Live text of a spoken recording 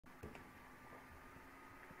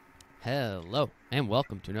Hello, and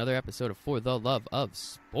welcome to another episode of For the Love of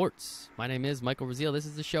Sports. My name is Michael Rasile. This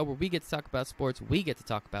is the show where we get to talk about sports, we get to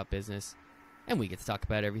talk about business, and we get to talk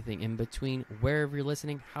about everything in between. Wherever you're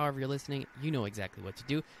listening, however you're listening, you know exactly what to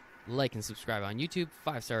do. Like and subscribe on YouTube,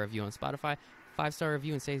 5-star review on Spotify, 5-star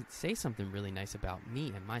review, and say something really nice about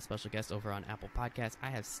me and my special guest over on Apple Podcasts. I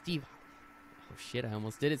have Steve. Oh, shit, I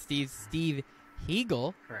almost did it. Steve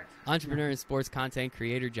Hiegel, correct. Entrepreneur and sports content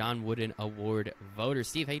creator, John Wooden Award voter.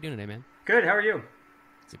 Steve, how you doing today, man? Good. How are you?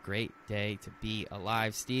 It's a great day to be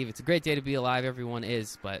alive, Steve. It's a great day to be alive. Everyone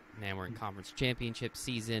is, but man, we're in conference championship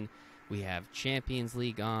season. We have Champions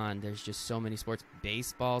League on. There's just so many sports.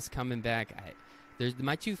 Baseball's coming back.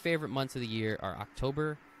 My two favorite months of the year are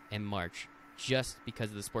October and March, just because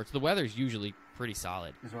of the sports. The weather's usually pretty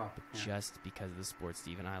solid as well, just because of the sports,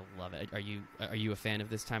 Steve, and I love it. Are you a fan of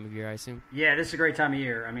this time of year, I assume? Yeah, this is a great time of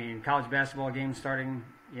year. I mean, college basketball games starting,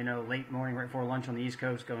 late morning right before lunch on the East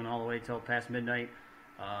Coast, going all the way till past midnight.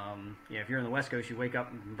 If you're in the West Coast, you wake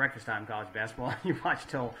up breakfast time college basketball, you watch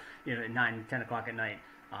till 9, 10 o'clock at night.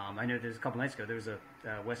 I know there's a couple nights ago there was a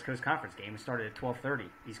West Coast Conference game. It started at 12:30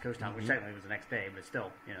 East Coast time, which technically was the next day, but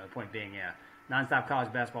still, the point being, nonstop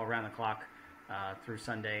college basketball around the clock through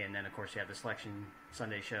Sunday, and then of course you have the selection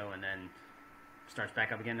Sunday show, and then starts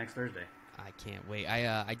back up again next Thursday. I can't wait.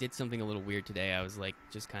 I did something a little weird today. I was like,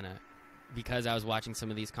 just kind of, because I was watching some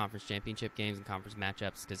of these conference championship games and conference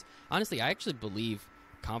matchups, because honestly, I actually believe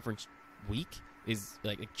conference week is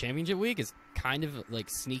like championship week is kind of like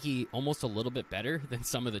sneaky, almost a little bit better than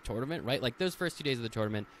some of the tournament, right? Like those first 2 days of the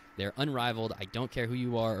tournament, they're unrivaled. I don't care who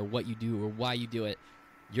you are or what you do or why you do it.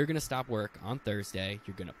 You're going to stop work on Thursday.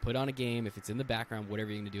 You're going to put on a game. If it's in the background, whatever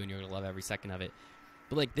you're going to do, and you're going to love every second of it.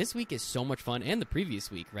 But like this week is so much fun, and the previous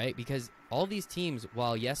week, right? Because all these teams,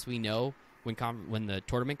 while yes, we know when the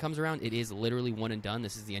tournament comes around, it is literally one and done.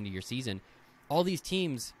 This is the end of your season. All these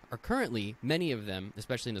teams are currently, many of them,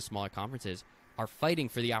 especially in the smaller conferences, are fighting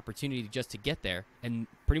for the opportunity just to get there, and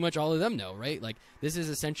pretty much all of them know, right? Like this is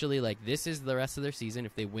essentially like this is the rest of their season.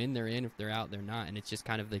 If they win, they're in. If they're out, they're not. And it's just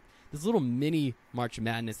kind of like this little mini March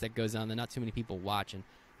Madness that goes on that not too many people watch. And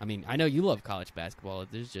I mean, I know you love college basketball.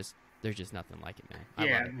 There's just nothing like it, man. I love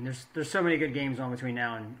it. I mean, there's so many good games on between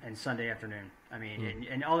now and Sunday afternoon. I mean,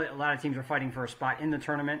 and a lot of teams are fighting for a spot in the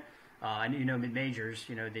tournament. And mid majors,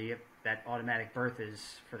 that automatic berth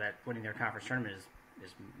is for that winning their conference tournament is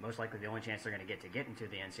most likely the only chance they're going to get into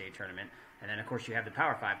the NCAA tournament. And then, of course, you have the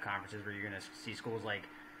Power 5 conferences where you're going to see schools like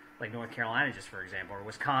North Carolina, just for example, or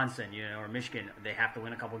Wisconsin, or Michigan. They have to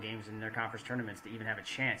win a couple games in their conference tournaments to even have a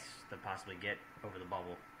chance to possibly get over the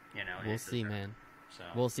bubble. We'll see, man. So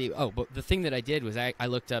we'll see. Oh, but the thing that I did was I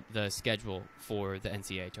looked up the schedule for the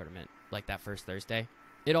NCAA tournament, like that first Thursday.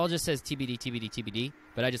 It all just says TBD, TBD, TBD,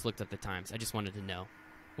 but I just looked up the times. I just wanted to know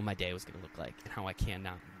what my day was going to look like and how I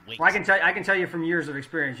cannot wait. Well, I can tell you from years of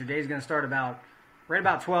experience, your day is going to start right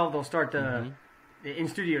about 12. They'll start the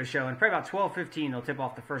in-studio show, and probably about 12:15 they'll tip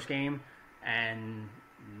off the first game, and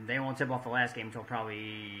they won't tip off the last game until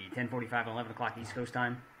probably 10:45 and 11 o'clock East Coast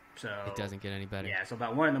time. So it doesn't get any better. Yeah, so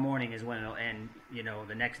about 1 in the morning is when it'll end,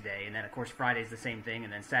 the next day, and then of course Friday's the same thing,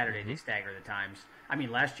 and then Saturday they stagger the times. I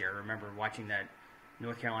mean, last year I remember watching that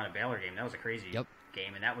North Carolina Baylor game. That was a crazy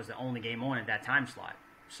game, and that was the only game on at that time slot.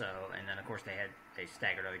 So, and then of course they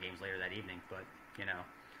staggered other games later that evening, but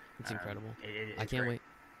it's incredible. I can't great. wait.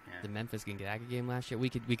 Yeah. The Memphis Gonzaga game last year. We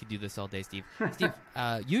could do this all day, Steve. Steve,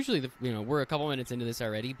 usually we're a couple minutes into this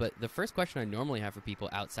already, but the first question I normally have for people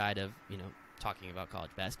outside of talking about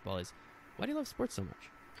college basketball is, why do you love sports so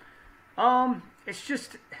much? It's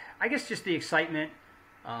just, I guess, just the excitement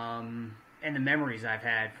and the memories I've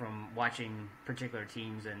had from watching particular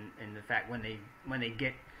teams, and the fact when they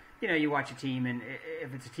get. You watch a team, and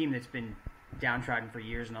if it's a team that's been downtrodden for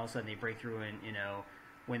years, and all of a sudden they break through and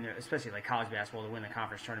win, especially like college basketball, to win the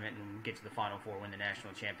conference tournament and get to the Final Four, win the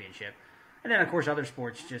national championship, and then of course other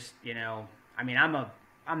sports. Just I mean, I'm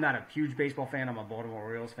not a huge baseball fan. I'm a Baltimore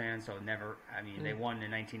Orioles fan, so never. I mean, they won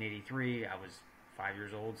in 1983. I was 5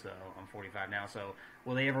 years old, so I'm 45 now. So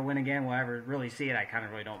will they ever win again? Will I ever really see it? I kind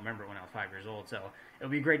of really don't remember it when I was 5 years old. So it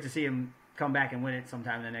would be great to see them come back and win it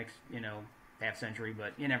sometime in the next half century,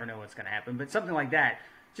 but you never know what's going to happen. But something like that,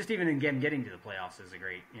 just even again getting to the playoffs is a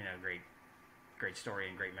great story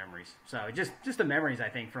and great memories. So just the memories, I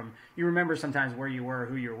think, from you remember sometimes where you were,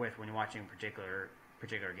 who you were with when you're watching a particular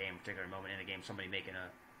game, particular moment in a game, somebody making a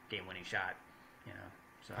game-winning shot.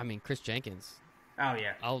 So I mean, Chris Jenkins. Oh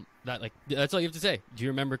yeah. That's all you have to say. Do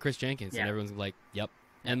you remember Chris Jenkins? Yeah. And everyone's like, yep.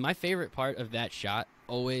 And my favorite part of that shot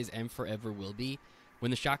always and forever will be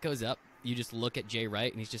when the shot goes up you just look at Jay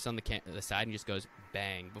Wright, and he's just on the side and just goes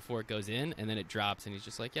bang before it goes in, and then it drops, and he's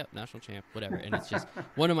just like, yep, national champ, whatever. And it's just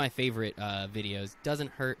one of my favorite videos.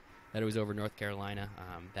 Doesn't hurt that it was over North Carolina.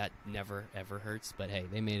 That never, ever hurts. But, hey,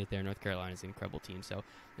 they made it there. North Carolina's an incredible team, so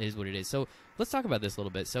it is what it is. So let's talk about this a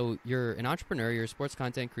little bit. So you're an entrepreneur. You're a sports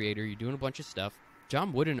content creator. You're doing a bunch of stuff.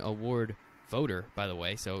 John Wooden Award voter, by the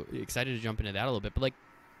way, so excited to jump into that a little bit. But, like,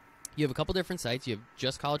 you have a couple different sites. You have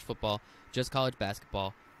Just College Football, Just College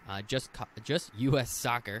Basketball, just U.S.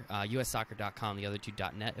 Soccer, ussoccer.com, the other two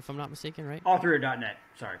 .net, if I'm not mistaken, right? All three are .net.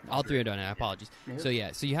 Sorry. All three are .net. Apologies.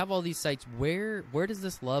 Yeah. So you have all these sites. Where does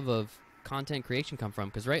this love of content creation come from?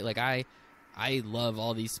 Because, right, like I love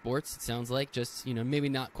all these sports. It sounds like, just, maybe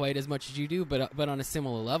not quite as much as you do, but on a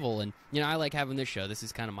similar level. And I like having this show. This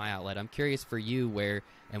is kind of my outlet. I'm curious for you where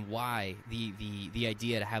and why the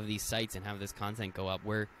idea to have these sites and have this content go up.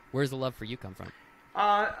 Where's the love for you come from?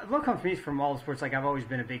 Love comes to me from all the sports. Like, I've always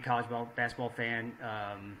been a big college basketball fan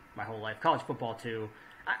my whole life. College football too.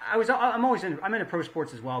 I'm into pro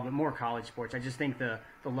sports as well, but more college sports. I just think the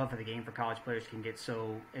love for the game for college players can get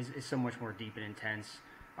is so much more deep and intense.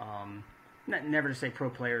 Never to say pro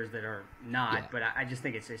players that are not, Yeah. but I just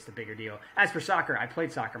think it's the bigger deal. As for soccer, I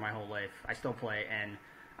played soccer my whole life. I still play, and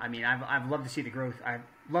I mean, I've loved to see the growth. I've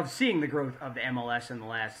loved seeing the growth of the MLS in the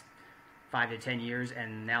last 5 to 10 years,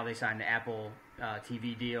 and now they signed the Apple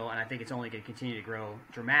TV deal, and I think it's only going to continue to grow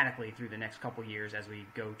dramatically through the next couple years as we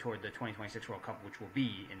go toward the 2026 World Cup, which will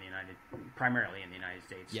be primarily in the United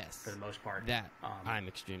States. Yes, for the most part. That I'm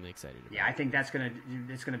extremely excited about. Yeah, I think it's going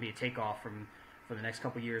to be a takeoff for the next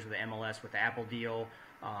couple of years with the MLS, with the Apple deal.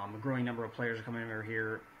 A growing number of players are coming over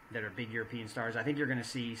here that are big European stars. I think you're going to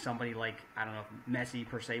see somebody like, I don't know if Messi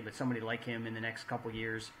per se, but somebody like him in the next couple of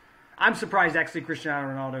years. I'm surprised actually Cristiano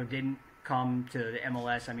Ronaldo didn't come to the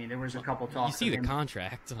MLS. I mean, there was a couple talks. You see the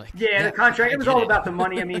contract, like the contract. It was all about the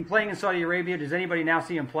money. I mean, playing in Saudi Arabia. Does anybody now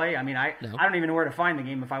see him play? I mean, I don't even know where to find the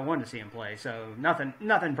game if I wanted to see him play. So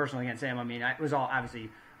nothing personally against him. I mean, it was all obviously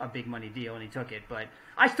a big money deal, and he took it. But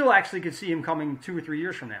I still actually could see him coming 2 or 3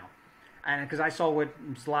 years from now, and because I saw what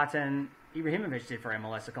Zlatan Ibrahimovic did for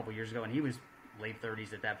MLS a couple years ago, and he was late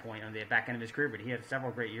 30s at that point on the back end of his career, but he had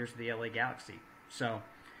several great years for the LA Galaxy. So,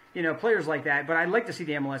 players like that. But I'd like to see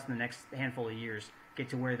the MLS in the next handful of years get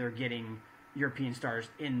to where they're getting European stars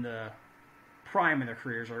in the prime of their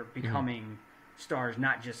careers or becoming stars,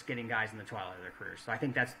 not just getting guys in the twilight of their careers. So I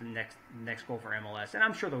think that's the next goal for MLS, and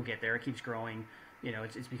I'm sure they'll get there. It keeps growing.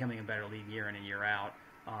 It's becoming a better league year in and year out.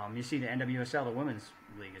 You see the NWSL, the women's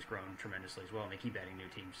league, has grown tremendously as well, and they keep adding new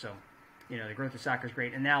teams. So, the growth of soccer is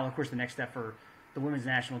great. And now, of course, the next step for the women's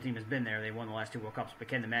national team has been there. They won the last 2 World Cups, but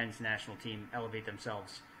can the men's national team elevate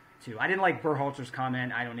themselves too? I didn't like Berhalter's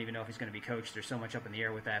comment. I don't even know if he's going to be coached. There's so much up in the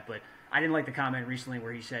air with that. But I didn't like the comment recently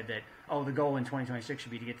where he said that, the goal in 2026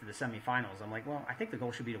 should be to get to the semifinals. I'm like, well, I think the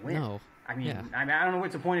goal should be to win. No. I mean, I don't know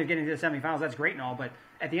what's the point of getting to the semifinals. That's great and all, but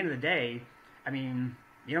at the end of the day, I mean,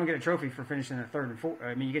 you don't get a trophy for finishing the third and fourth.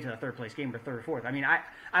 I mean, you get to the third place game or third or fourth. I mean, I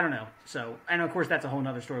don't know. So, and of course, that's a whole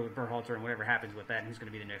other story with Berhalter and whatever happens with that, and who's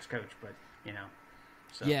going to be the next coach. But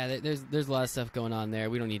So. Yeah, there's a lot of stuff going on there.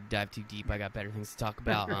 We don't need to dive too deep. I got better things to talk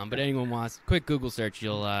about. But anyone wants quick Google search,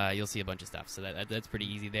 you'll see a bunch of stuff. So that's pretty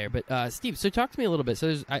easy there. But Steve, so talk to me a little bit.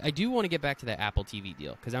 So I do want to get back to that Apple TV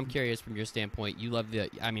deal because I'm curious from your standpoint. You love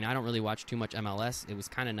I don't really watch too much MLS. It was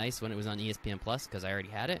kind of nice when it was on ESPN Plus because I already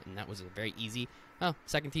had it, and that was a very easy.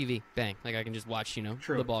 Second TV, bang! Like I can just watch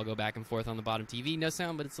the ball go back and forth on the bottom TV. No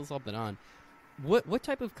sound, but it's still something on. What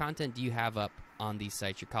type of content do you have up on these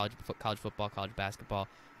sites? Your college football, college basketball.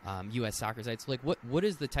 U.S. soccer sites. Like, what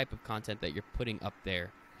is the type of content that you're putting up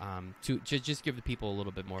there to just give the people a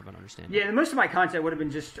little bit more of an understanding? Yeah, most of my content would have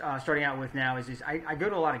been just starting out with now is I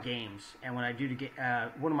go to a lot of games, and when I do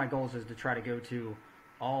one of my goals is to try to go to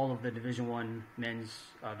all of the Division I men's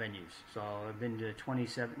venues. So I've been to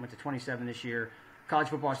 27, went to 27 this year. College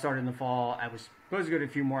football started in the fall. I was supposed to go to a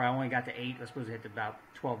few more. I only got to 8. I was supposed to hit to about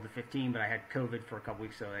 12 to 15, but I had COVID for a couple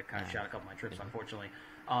weeks, so that kind of shot a couple of my trips, unfortunately.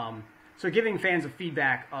 So giving fans a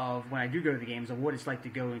feedback of when I do go to the games of what it's like to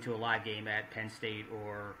go into a live game at Penn State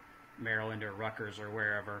or Maryland or Rutgers or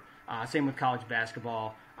wherever. Same with college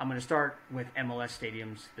basketball. I'm going to start with MLS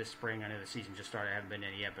stadiums this spring. I know the season just started. I haven't been to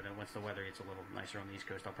any yet, but once the weather gets a little nicer on the East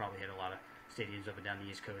Coast, I'll probably hit a lot of stadiums up and down the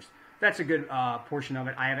East Coast. That's a good portion of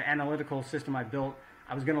it. I have an analytical system I built.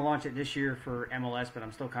 I was going to launch it this year for MLS, but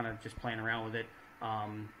I'm still kind of just playing around with it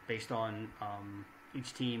based on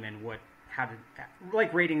each team and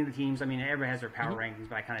like rating the teams. I mean, everybody has their power rankings,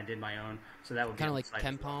 but I kind of did my own. So that would kind of like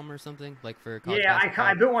KenPom or something, like for college basketball.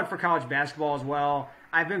 I built one for college basketball as well.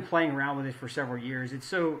 I've been playing around with it for several years.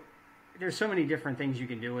 There's so many different things you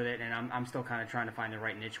can do with it, and I'm still kind of trying to find the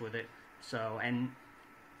right niche with it. So and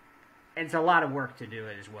it's a lot of work to do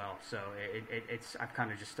it as well. So it's I've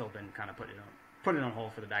kind of just still been kind of put it on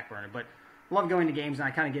hold for the back burner. But love going to games, and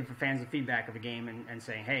I kind of give the fans the feedback of a game and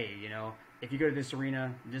saying, hey, if you go to this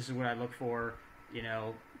arena, this is what I look for.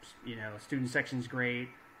 Student section's great.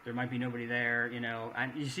 There might be nobody there.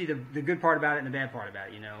 And you see the good part about it and the bad part about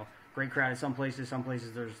it. Great crowd at some places. Some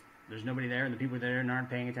places there's nobody there, and the people there aren't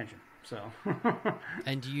paying attention. So.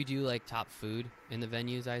 And do you do like top food in the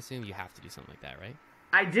venues? I assume you have to do something like that, right?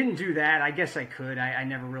 I didn't do that. I guess I could. I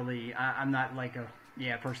never really. I'm not like a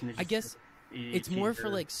person that. Just, I guess it's more for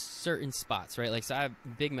like certain spots, right? Like, so I'm a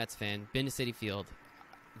big Mets fan. Been to Citi Field.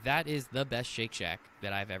 That is the best Shake Shack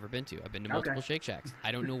that I've ever been to. I've been to multiple Shake Shacks.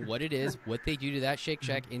 I don't know what it is, what they do to that Shake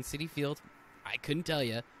Shack in Citi Field. I couldn't tell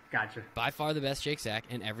you. Gotcha. By far the best Shake Shack,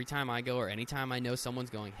 and every time I go or anytime I know someone's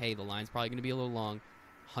going, hey, the line's probably going to be a little long,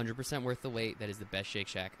 100% worth the wait. That is the best Shake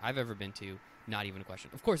Shack I've ever been to. Not even a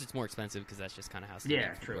question. Of course, it's more expensive because that's just kind of how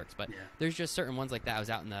Citi works. But there's just certain ones like that. I was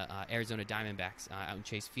out in the Arizona Diamondbacks out in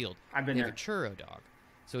Chase Field. I've been there. They have a churro dog.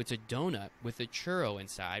 So it's a donut with a churro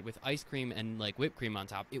inside with ice cream and like whipped cream on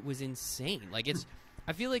top. It was insane. Like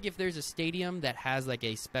I feel like if there's a stadium that has like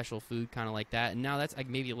a special food kind of like that, and now that's like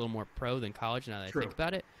maybe a little more pro than college now that I think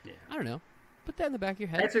about it. Yeah. I don't know. Put that in the back of your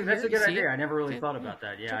head. That's a good idea. I never really thought about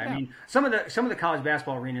that. Yeah, I mean, some of the college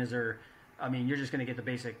basketball arenas are. I mean, you're just going to get the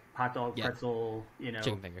basic hot dog, pretzel,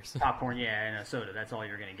 chicken fingers, popcorn, and a soda. That's all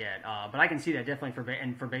you're going to get. But I can see that definitely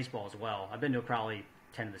for baseball as well. I've been to probably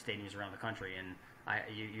 10 of the stadiums around the country, and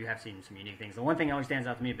you have seen some unique things. The one thing that always stands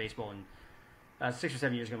out to me in baseball, and 6 or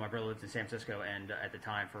 7 years ago, my brother lived in San Francisco, and at the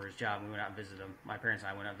time for his job, we went out and visited him. My parents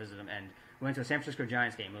and I went out and visited him, and we went to a San Francisco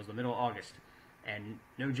Giants game. It was the middle of August, and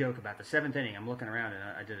no joke, about the 7th inning, I'm looking around, and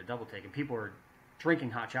I did a double take, and people were drinking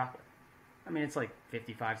hot chocolate. I mean, it's like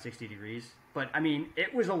 55, 60 degrees. But, I mean,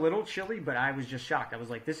 it was a little chilly, but I was just shocked. I was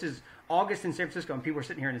like, this is August in San Francisco, and people are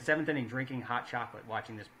sitting here in the 7th inning drinking hot chocolate,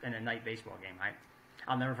 watching this in a night baseball game.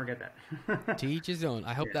 I'll never forget that. To each his own.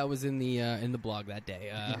 I hope that was in the blog that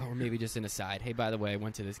day, or maybe just an aside. Hey, by the way, I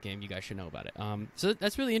went to this game. You guys should know about it. So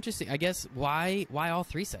that's really interesting. I guess why all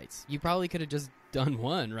 3 sites? You probably could have just done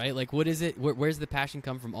one, right? Like, what is it? Where's the passion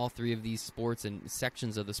come from all 3 of these sports and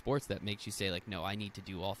sections of the sports that makes you say, like, no, I need to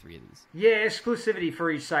do all 3 of these? Yeah, exclusivity for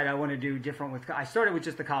each site. I want to do different with. I started with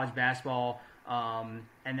just the college basketball.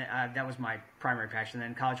 And that was my primary passion.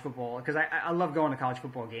 Then college football, because I love going to college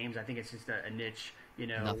football games. I think it's just a niche,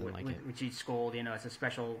 with each school. It's a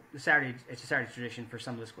special Saturday. It's a Saturday tradition for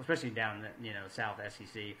some of the schools, especially down in the South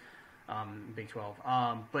SEC, Big 12.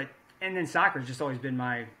 And then soccer's just always been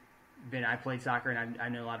I played soccer and I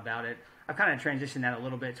know a lot about it. I've kind of transitioned that a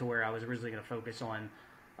little bit to where I was originally going to focus on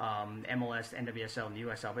MLS, NWSL, and the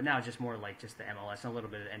USL, but now it's just more like just the MLS and a little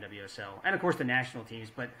bit of the NWSL, and of course the national teams,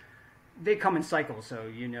 but. They come in cycles,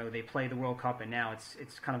 so they play the World Cup, and now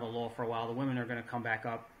it's kind of a lull for a while. The women are going to come back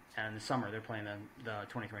up, and in the summer they're playing the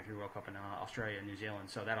 2023 World Cup in Australia and New Zealand,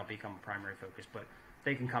 so that'll become a primary focus. But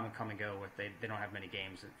they can come and go if they don't have many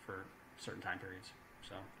games for certain time periods.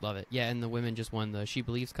 So love it, yeah. And the women just won the She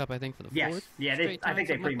Believes Cup, I think, for the fourth. Yeah, I think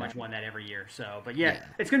they pretty much won that every year. So, but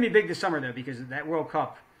it's going to be big this summer though, because that World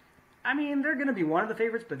Cup. I mean, they're going to be one of the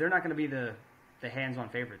favorites, but they're not going to be the hands-on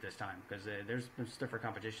favorite this time because there's stiffer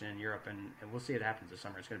competition in Europe, and we'll see what happens this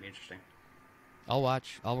summer. It's going to be interesting. I'll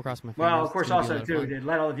watch. I'll cross my fingers. Well, of course, also, too, to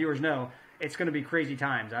let all the viewers know, it's going to be crazy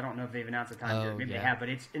times. I don't know if they've announced the time yet. Maybe they have, but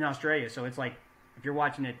it's in Australia, so it's like if you're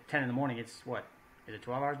watching at 10 in the morning, it's what? Is it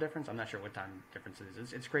 12 hours difference? I'm not sure what time difference it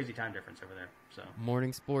is. It's crazy time difference over there. So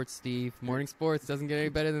morning sports, Steve. Morning sports doesn't get any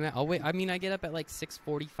better than that. I'll wait. I mean, I get up at like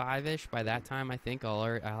 6:45ish. By that time, I think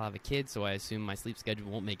I'll have a kid, so I assume my sleep schedule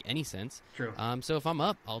won't make any sense. True. So if I'm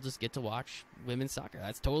up, I'll just get to watch women's soccer.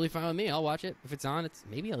 That's totally fine with me. I'll watch it if it's on.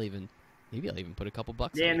 Maybe I'll even put a couple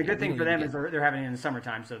bucks. Yeah, and the good thing for them is they're having it in the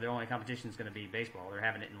summertime, so their only competition is going to be baseball. They're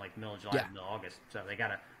having it in like middle of July, middle of August, so they got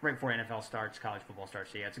to right before NFL starts, college football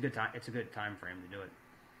starts. So yeah, it's a good time. It's a good time frame to do it.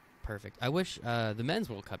 Perfect. I wish the men's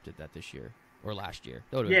World Cup did that this year or last year.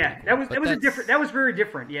 That cool. that was a different. That was very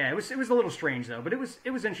different. Yeah, it was a little strange though, but it was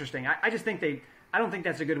interesting. I just think I don't think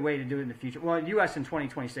that's a good way to do it in the future. Well, U.S. in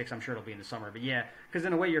 2026, I'm sure it'll be in the summer. But yeah, because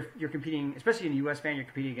in a way you're competing, especially in the U.S. fan, you're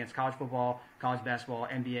competing against college football, college basketball,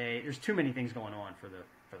 NBA. There's too many things going on for the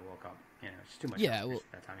World Cup. It's too much. Yeah,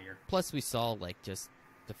 that time of year. Plus, we saw like just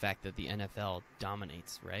the fact that the NFL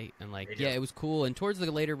dominates, right? And like, it was cool. And towards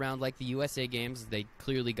the later round, like the USA games, they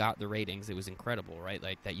clearly got the ratings. It was incredible, right?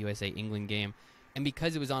 Like that USA England game, and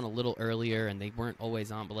because it was on a little earlier and they weren't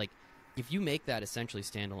always on, but like if you make that essentially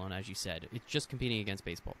standalone, as you said, it's just competing against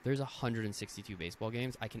baseball. There's 162 baseball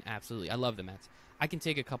games. I love the Mets. I can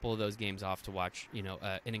take a couple of those games off to watch,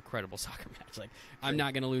 an incredible soccer match. Like, I'm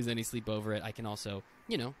not going to lose any sleep over it. I can also,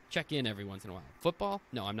 check in every once in a while. Football?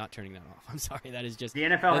 No, I'm not turning that off. I'm sorry. That is just... The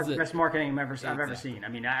NFL has the best marketing I've ever seen. I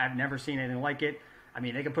mean, I've never seen anything like it. I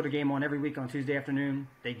mean, they could put a game on every week on Tuesday afternoon.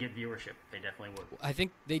 They get viewership. They definitely would. I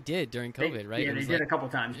think they did during COVID, right? Yeah, they did a couple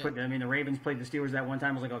times. Yeah. The Ravens played the Steelers that one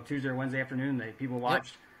time. It was like on Tuesday or Wednesday afternoon. People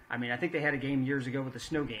watched. Yep. I mean, I think they had a game years ago with the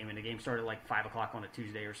snow game, and the game started like 5 o'clock on a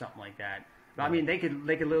Tuesday or something like that. But, I mean, they could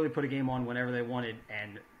literally put a game on whenever they wanted,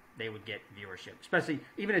 and they would get viewership. Especially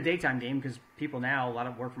even a daytime game, because people now, a lot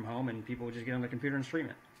of work from home, and people would just get on the computer and stream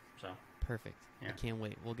it. So perfect. Yeah. I can't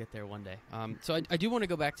wait. We'll get there one day. So I do want to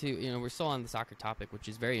go back to, we're still on the soccer topic, which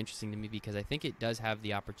is very interesting to me because I think it does have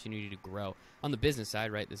the opportunity to grow. On the business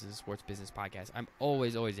side, right, this is a sports business podcast. I'm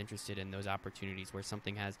always interested in those opportunities where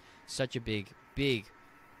something has such a big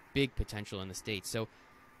potential in the States. So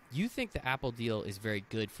you think the Apple deal is very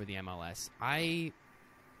good for the MLS. I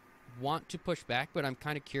want to push back, but I'm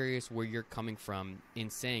kind of curious where you're coming from in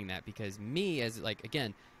saying that because me, as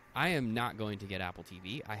again, I am not going to get Apple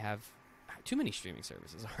TV. I have too many streaming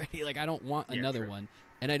services already. I don't want another one,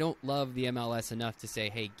 and I don't love the MLS enough to say,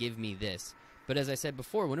 hey, give me this. But as I said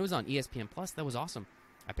before, when it was on ESPN Plus, that was awesome.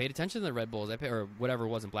 I paid attention to the Red Bulls, or whatever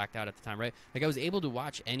wasn't blacked out at the time, right? I was able to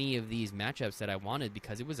watch any of these matchups that I wanted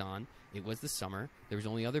because it was on. It was the summer. There was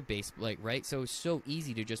only other base, right? So it was so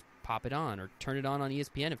easy to just pop it on or turn it on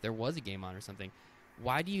ESPN if there was a game on or something.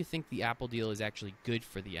 Why do you think the Apple deal is actually good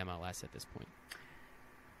for the MLS at this point?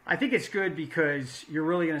 I think it's good because you're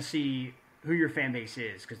really going to see who your fan base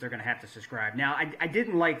is because they're going to have to subscribe. Now, I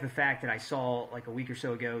didn't like the fact that I saw like a week or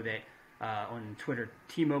so ago that on Twitter,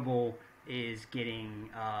 T-Mobile is getting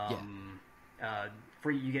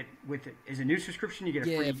free. You get is a new subscription. You get a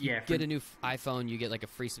free. If you get a new iPhone, you get like a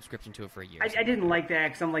free subscription to it for a year. I didn't like that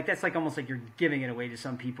because I'm like that's like almost like you're giving it away to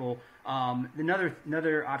some people.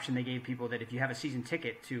 Another option they gave people that if you have a season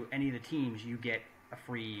ticket to any of the teams, you get a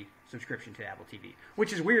free subscription to Apple TV,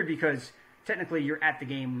 which is weird because technically you're at the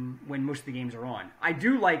game when most of the games are on. I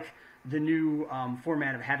do like the new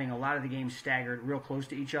format of having a lot of the games staggered real close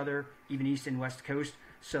to each other, even East and West Coast.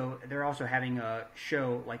 So they're also having a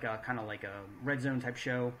show, like a kind of like a red zone type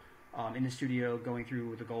show in the studio, going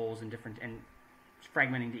through the goals and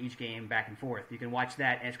fragmenting to each game back and forth. You can watch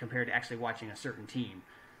that as compared to actually watching a certain team.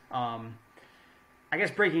 I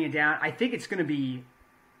guess breaking it down, I think it's going to be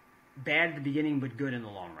bad at the beginning, but good in the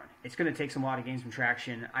long run. It's going to take some a lot of games from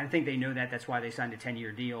traction. I think they know that. That's why they signed a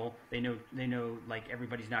 10-year deal. They know like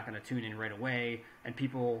everybody's not going to tune in right away, and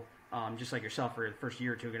people just like yourself for the first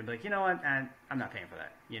year or two are going to be like, you know what, I'm not paying for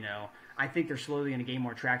that. I think they're slowly going to gain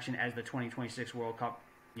more traction as the 2026 World Cup,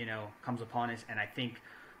 comes upon us, and I think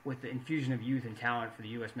with the infusion of youth and talent for the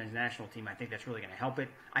U.S. men's national team, I think that's really going to help it.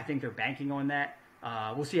 I think they're banking on that.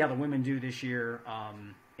 We'll see how the women do this year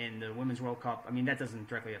in the Women's World Cup. I mean, that doesn't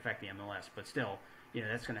directly affect the MLS, but still,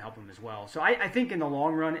 that's going to help them as well. So I think in the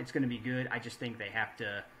long run, it's going to be good. I just think they have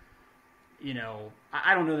to,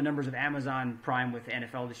 I don't know the numbers of Amazon Prime with the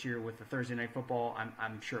NFL this year with the Thursday Night Football.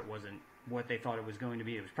 I'm sure it wasn't what they thought it was going to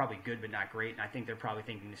be. It was probably good, but not great. And I think they're probably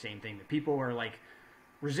thinking the same thing. That people are like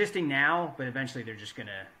resisting now, but eventually they're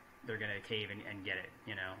gonna cave and get it.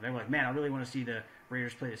 They're like, man, I really want to see the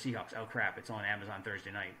Raiders play the Seahawks. Oh crap, it's on Amazon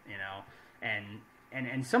Thursday night.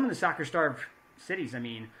 And some of the soccer starved cities. I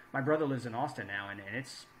mean, my brother lives in Austin now, and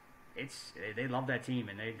it's they love that team,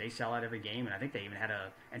 and they sell out every game. And I think they even had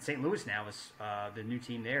and St. Louis now is the new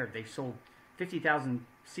team there. They've sold 50,000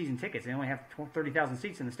 season tickets. They only have 30,000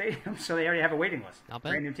 seats in the stadium, so they already have a waiting list. Not bad.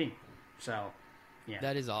 Brand new team. So, yeah.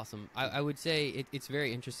 That is awesome. I would say it's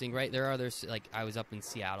very interesting, right? There are others, like I was up in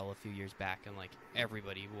Seattle a few years back, and like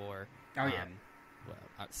everybody wore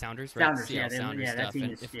Sounders, right? Sounders, Seattle Sounders that stuff.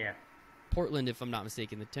 team is, Portland, if I'm not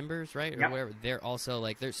mistaken, the Timbers, right, or whatever. They're also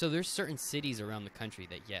like there's certain cities around the country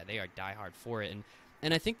that they are diehard for it,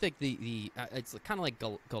 and I think that the it's kind of like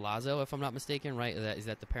Golazo, if I'm not mistaken, right? Is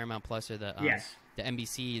that the Paramount Plus or the the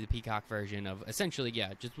NBC, the Peacock version of essentially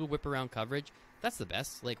just whip around coverage. That's the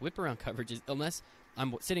best. Like whip around coverage is, unless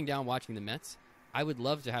I'm sitting down watching the Mets, I would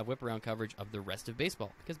love to have whip around coverage of the rest of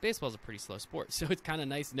baseball because baseball is a pretty slow sport. So it's kind of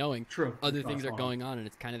nice knowing other things are going on, and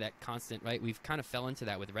it's kind of that constant, right? We've kind of fell into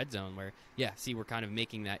that with Red Zone where, we're kind of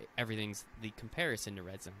making that everything's the comparison to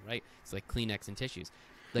Red Zone, right? It's like Kleenex and tissues.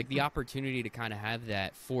 Like the opportunity to kind of have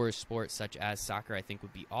that for a sport such as soccer, I think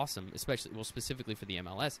would be awesome, specifically for the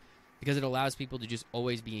MLS, because it allows people to just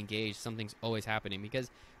always be engaged. Something's always happening. Because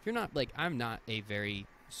if you're not, like, I'm not a very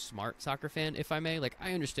smart soccer fan, if I may. Like,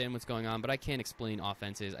 I understand what's going on, but I can't explain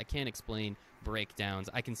offenses. I can't explain breakdowns.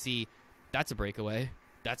 I can see that's a breakaway.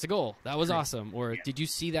 That's a goal. That was awesome. Or did you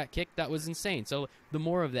see that kick? That was insane. So the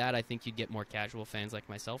more of that, I think you'd get more casual fans like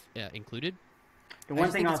myself included. The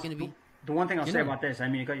one thing I'll say about this, I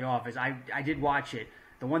mean, to cut you off, is I did watch it.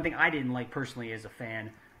 The one thing I didn't like personally as a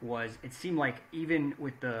fan was it seemed like even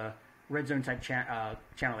with the Red Zone type channel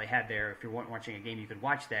they had there, if you're watching a game, you could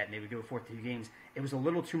watch that, and they would go forth to the games. It was a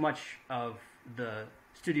little too much of the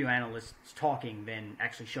studio analysts talking than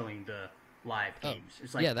actually showing the live games.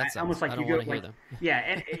 It's like that's almost like I you don't go want to like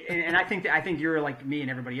hear them. and I think you're like me and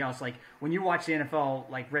everybody else. Like when you watch the NFL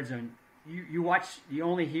like Red Zone, you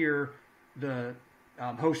only hear the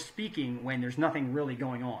host speaking when there's nothing really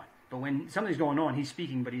going on. But when something's going on, he's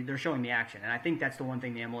speaking, but they're showing the action. And I think that's the one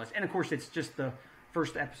thing the MLS, and of course it's just the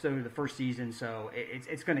first episode of the first season, so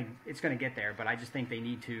it's gonna get there. But I just think they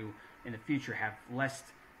need to in the future have less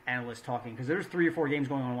analysts talking, because there's 3 or 4 games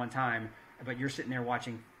going on at one time, but you're sitting there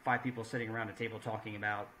watching 5 people sitting around a table talking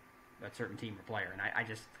about a certain team or player, and I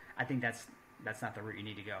think that's not the route you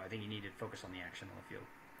need to go. I think you need to focus on the action on the field.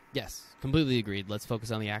 Yes, completely agreed. Let's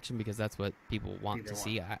focus on the action because that's what people want to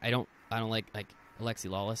see. I don't like Alexi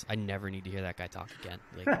Lawless. I never need to hear that guy talk again.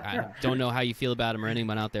 Like I don't know how you feel about him or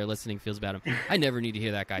anyone out there listening feels about him. I never need to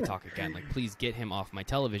hear that guy talk again. Like please get him off my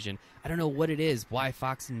television. I don't know what it is, why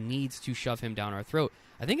Fox needs to shove him down our throat.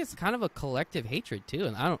 I think it's kind of a collective hatred too,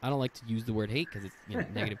 and I don't like to use the word hate because it's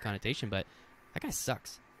negative connotation, but that guy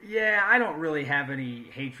sucks. Yeah, I don't really have any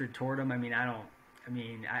hatred toward him. I'm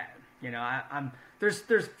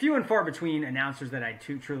there's few and far between announcers that I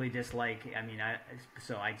truly dislike.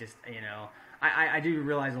 I do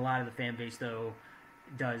realize a lot of the fan base though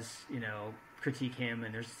does critique him,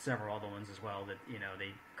 and there's several other ones as well that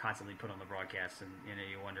they constantly put on the broadcast, and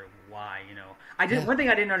you wonder why. One thing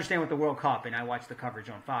I didn't understand with the World Cup, and I watched the coverage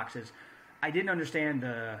on Fox, is I didn't understand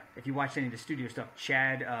if you watched any of the studio stuff.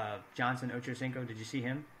 Chad Johnson Ochocinco, did you see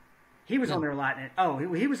him? He was on there a lot,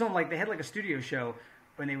 and he was on they had a studio show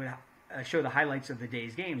when they would show the highlights of the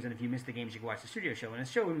day's games, and if you missed the games, you could watch the studio show, and the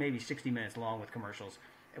show was maybe 60 minutes long with commercials.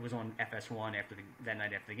 It was on FS1 that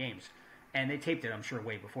night after the games, and they taped it, I'm sure,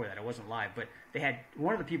 way before that. It wasn't live, but they had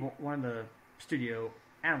one of the studio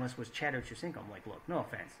analysts was Chad Ochocinco. I'm like, look, no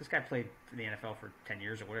offense, this guy played for the NFL for 10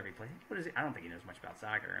 years or whatever he played. What is it? I don't think he knows much about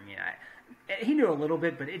soccer. I mean, he knew a little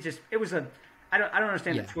bit, but I don't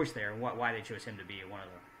understand the choice there, why they chose him to be one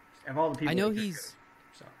of all the people. I know he's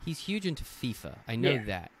huge into FIFA. I know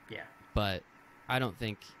that. Yeah. But I don't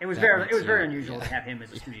think it was very unusual to have him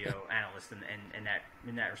as a studio analyst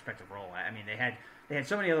in that respective role. I mean, they had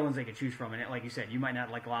so many other ones they could choose from, and like you said, you might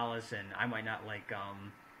not like Lawless, and I might not like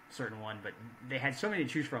certain one, but they had so many to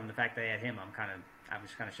choose from. The fact they had him, I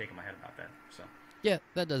was kind of shaking my head about that. So yeah,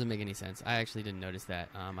 that doesn't make any sense. I actually didn't notice that.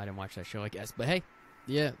 I didn't watch that show, I guess, but hey,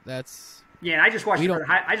 that's. Yeah, and I just watched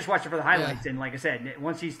it for the highlights, and like I said,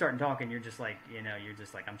 once he's starting talking, you're just like,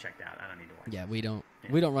 I'm checked out. I don't need to watch. Yeah, we don't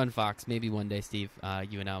run Fox. Maybe one day, Steve,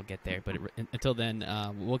 you and I'll get there, but until then,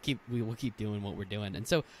 we'll keep doing what we're doing. And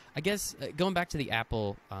so, I guess going back to the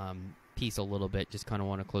Apple piece a little bit, just kind of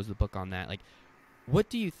want to close the book on that. Like, what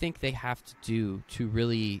do you think they have to do to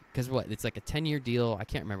really? Because it's like a 10-year deal. I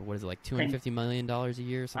can't remember, what is it, like $250 million a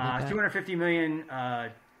year or something like that? $250 million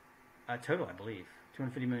total, I believe.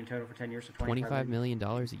 $250 million total for 10 years, so $25 million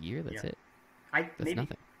a year. That's it. That's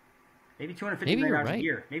nothing. Maybe $250 million a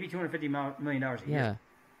year. Maybe $250 million a year. Yeah.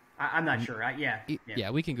 I'm not sure. Yeah,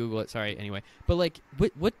 we can Google it. Sorry. Anyway, but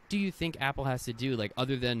what do you think Apple has to do,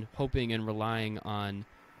 other than hoping and relying on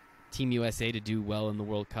Team USA to do well in the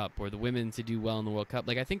World Cup or the women to do well in the World Cup?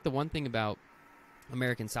 I think the one thing about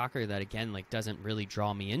American soccer that again doesn't really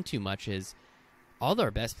draw me in too much is all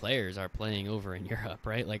our best players are playing over in Europe,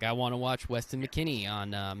 right? I want to watch Weston McKennie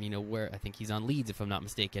on, where I think he's on Leeds, if I'm not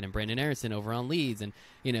mistaken, and Brandon Aronson over on Leeds, and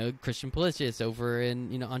Christian Pulisic over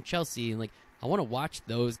in on Chelsea, and I want to watch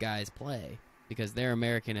those guys play because they're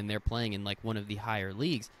American and they're playing in one of the higher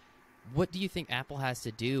leagues. What do you think Apple has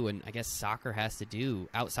to do, and I guess soccer has to do,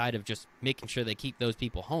 outside of just making sure they keep those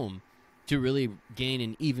people home, to really gain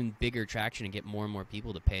an even bigger traction and get more and more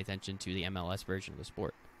people to pay attention to the MLS version of the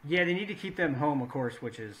sport? Yeah, they need to keep them home, of course,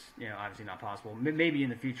 which is obviously not possible. Maybe in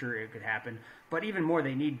the future it could happen, but even more,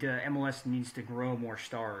 MLS needs to grow more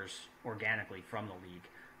stars organically from the league.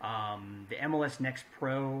 The MLS Next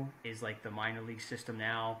Pro is the minor league system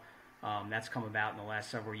now. That's come about in the last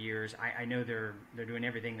several years. I know they're doing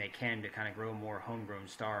everything they can to kind of grow more homegrown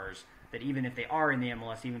stars. That even if they are in the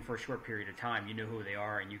MLS, even for a short period of time, you know who they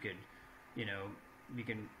are, and you could,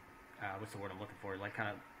 what's the word I'm looking for? Kind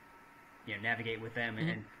of. Navigate with them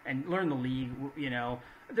and learn the league.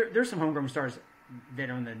 There's some homegrown stars that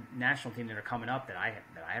are on the national team that are coming up that I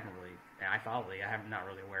haven't really, I have not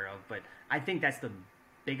really aware of. But I think that's the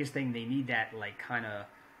biggest thing. They need that like kind of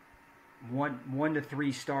one to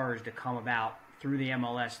three stars to come about through the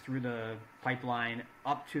MLS, through the pipeline,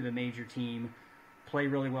 up to the major team, play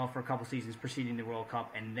really well for a couple seasons preceding the World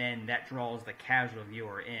Cup, and then that draws the casual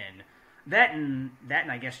viewer in. That and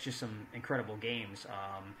I guess just some incredible games.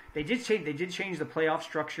 They did change the playoff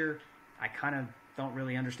structure. I kind of don't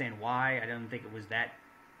really understand why. I don't think it was that.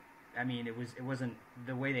 I mean, it wasn't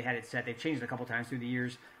the way they had it set. They've changed it a couple times through the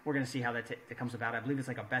years. We're going to see how that comes about. I believe it's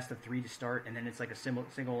like a best of 3 to start, and then it's like a single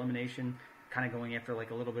elimination, kind of going after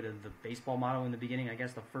like a little bit of the baseball model in the beginning. I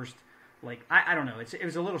guess the first, like I don't know. It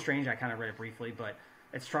was a little strange. I kind of read it briefly, but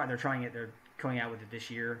they're trying it. They're going out with it this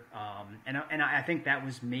year, and I think that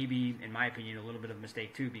was maybe, in my opinion, a little bit of a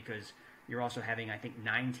mistake too, because you're also having, I think,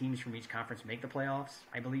 9 teams from each conference make the playoffs,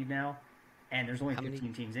 I believe now. And there's only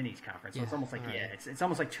 15 teams in each conference, so it's almost like it's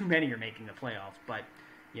almost like too many are making the playoffs. But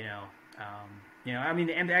I mean,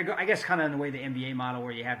 the NBA, I guess kind of in the way the NBA model,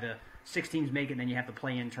 where you have the 6 teams make it, and then you have the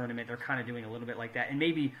play-in tournament. They're kind of doing a little bit like that, and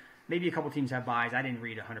maybe a couple teams have buys. I didn't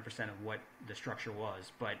read 100% of what the structure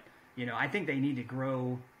was, but I think they need to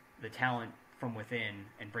grow the talent from within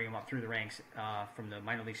and bring them up through the ranks from the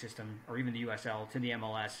minor league system or even the USL to the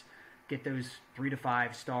MLS. Get those 3 to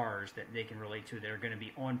 5 stars that they can relate to that are going to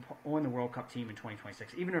be on the World Cup team in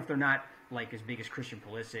 2026, even if they're not like as big as Christian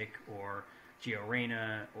Pulisic or Gio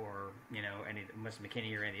Reyna or any Wes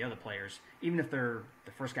McKinney or any of the other players. Even if they're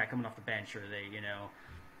the first guy coming off the bench, or they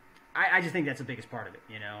I just think that's the biggest part of it.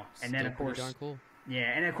 And then of course, darn cool.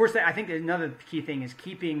 Yeah, and of course I think another key thing is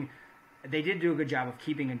keeping. They did do a good job of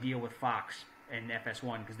keeping a deal with Fox and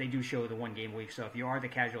FS1, because they do show the 1 game a week. So if you are the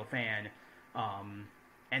casual fan.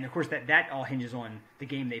 And of course, that all hinges on the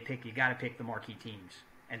game they pick. You got to pick the marquee teams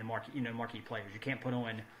and the marquee players. You can't put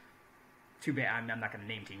on too bad. I'm not going to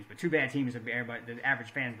name teams, but too bad teams. Everybody, the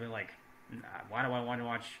average fans, be like, why do I want to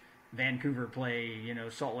watch Vancouver play?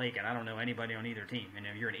 Salt Lake, and I don't know anybody on either team. And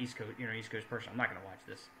if you're an East Coast person, I'm not going to watch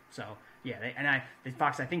this. So yeah, the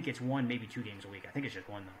Fox, I think it's 1, maybe 2 games a week. I think it's just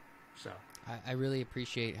 1 though. So I really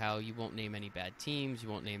appreciate how you won't name any bad teams. You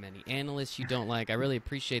won't name any analysts you don't like. I really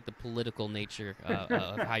appreciate the political nature of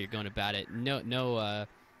how you're going about it.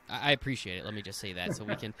 I appreciate it. Let me just say that, so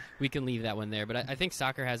we can leave that one there. But I think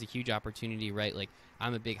soccer has a huge opportunity, right? Like,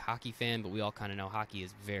 I'm a big hockey fan, but we all kind of know hockey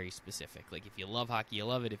is very specific. Like, if you love hockey, you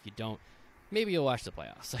love it. If you don't, maybe you'll watch the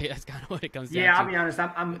playoffs. Like, that's kind of what it comes down to. Yeah, I'll be honest.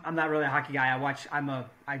 I'm not really a hockey guy.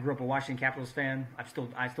 I grew up a Washington Capitals fan. I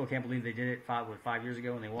still can't believe they did it 5 years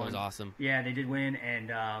ago when they won. That was awesome. Yeah, they did win,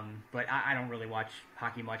 and but I don't really watch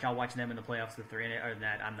hockey much. I'll watch them in the playoffs if they're in it. Other than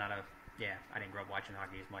that, I didn't grow up watching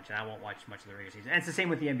hockey as much, and I won't watch much of the regular season. And it's the same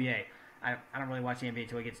with the NBA. I don't really watch the NBA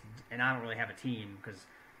until it gets, and I don't really have a team because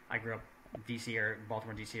I grew up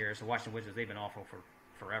Baltimore, DC area. So Washington Wizards, they've been awful for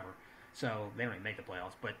forever. So they don't even make the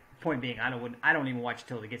playoffs. But point being, I don't even watch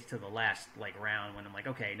until it gets to the last round, when I'm like,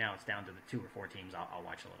 okay, now it's down to the 2 or 4 teams. I'll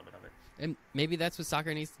watch a little bit of it. And maybe that's what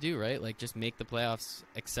soccer needs to do, right? Like, just make the playoffs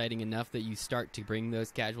exciting enough that you start to bring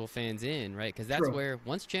those casual fans in, right? Because that's where,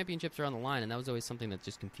 once championships are on the line, and that was always something that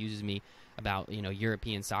just confuses me about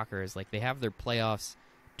European soccer, is like they have their playoffs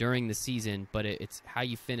during the season, but it's how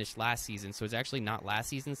you finished last season. So it's actually not last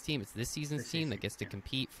season's team; it's this season's team that gets to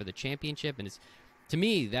compete for the championship, and it's. To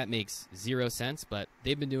me, that makes 0 sense, but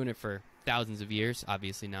they've been doing it for thousands of years.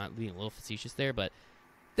 Obviously not, being a little facetious there, but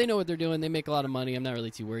they know what they're doing. They make a lot of money. I'm not really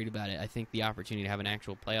too worried about it. I think the opportunity to have an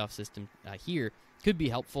actual playoff system here could be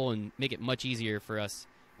helpful and make it much easier for us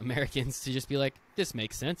Americans to just be like, this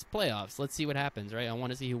makes sense, playoffs. Let's see what happens, right? I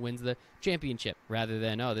want to see who wins the championship rather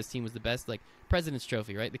than, oh, this team was the best, like President's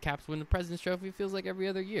Trophy, right? The Caps win the President's Trophy, it feels like every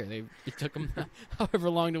other year. It took them however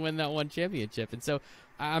long to win that one championship. And so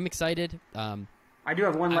I'm excited. I do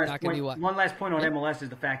have one last point. One last point on MLS is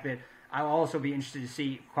the fact that I'll also be interested to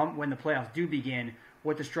see when the playoffs do begin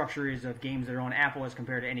what the structure is of games that are on Apple as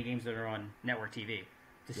compared to any games that are on network TV,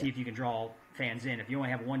 to see if you can draw fans in. If you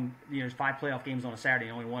only have one, there's 5 playoff games on a Saturday,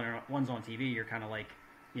 and only one's on TV, you're kind of like,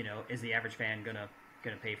 is the average fan gonna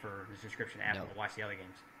pay for the subscription to Apple to watch the other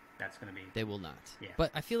games? That's gonna be. They will not. Yeah.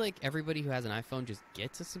 But I feel like everybody who has an iPhone just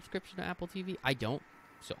gets a subscription to Apple TV. I don't,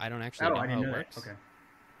 so I don't actually know how it works. Okay.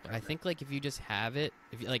 But I think if you just have it,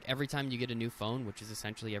 every time you get a new phone, which is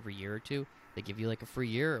essentially every year or 2, they give you a free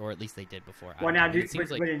year, or at least they did before. Well, now, but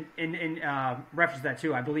in reference to that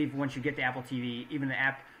too, I believe once you get the Apple TV, even the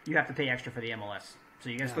app, you have to pay extra for the MLS. So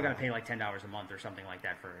you still got to pay $10 a month or something like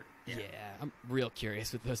that for it. Yeah, I'm real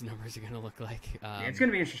curious what those numbers are going to look like. It's going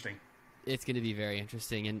to be interesting. It's going to be very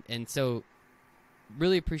interesting, and so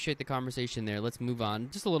really appreciate the conversation there. Let's move on.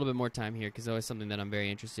 Just a little bit more time here, because that was something that I'm very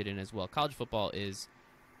interested in as well. College football is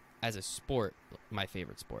as a sport, my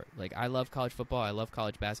favorite sport. Like, I love college football. I love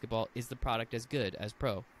college basketball. Is the product as good as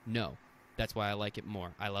pro? No. That's why I like it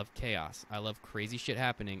more. I love chaos. I love crazy shit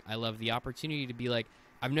happening. I love the opportunity to be like,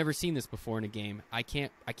 I've never seen this before in a game. I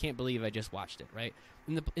can't believe I just watched it, right?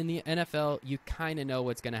 In the NFL, you kind of know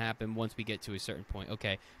what's going to happen once we get to a certain point.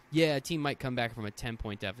 Okay, yeah, a team might come back from a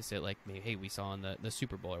 10-point deficit like, hey, we saw in the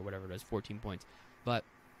Super Bowl or whatever it was, 14 points. But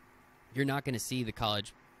you're not going to see the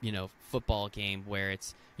college, football game where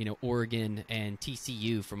it's, Oregon and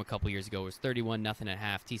TCU from a couple years ago was 31-0 at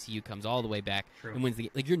half. TCU comes all the way back and wins the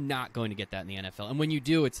game. Like, you're not going to get that in the NFL. And when you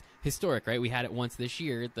do, it's historic, right? We had it once this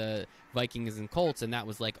year, the Vikings and Colts, and that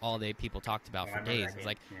was like all people talked about for days. It's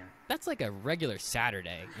like, that's like a regular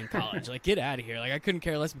Saturday in college. Like, get out of here. Like, I couldn't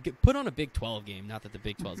care less. Put on a Big 12 game. Not that the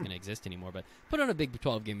Big 12 is going to exist anymore, but put on a Big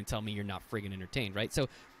 12 game and tell me you're not friggin' entertained, right? So,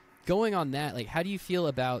 going on that, like, how do you feel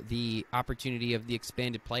about the opportunity of the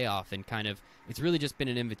expanded playoff and kind of, it's really just been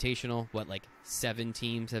an invitational, like 7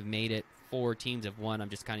 teams have made it, 4 teams have won. I'm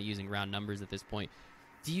just kind of using round numbers at this point.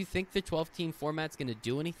 Do you think the 12-team format's going to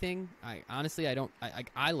do anything? Honestly, I don't.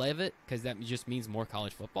 I love it because that just means more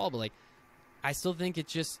college football, but like, I still think it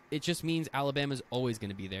just means Alabama's always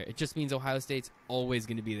going to be there. It just means Ohio State's always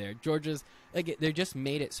going to be there. Georgia's, like, they just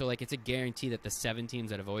made it so like it's a guarantee that the 7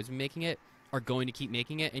 teams that have always been making it are going to keep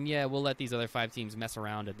making it, and yeah, we'll let these other 5 teams mess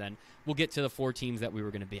around, and then we'll get to the 4 teams that we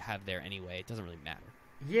were going to have there anyway. It doesn't really matter.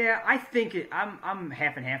 Yeah, I think I'm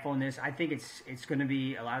half and half on this. I think it's going to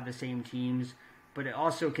be a lot of the same teams, but it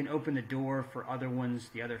also can open the door for other ones,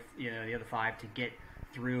 the other 5 to get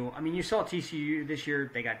through. I mean, you saw TCU this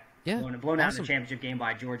year; they got blown out in the championship game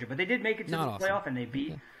by Georgia, but they did make it to the playoff and they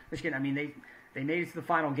beat Michigan. I mean, they made it to the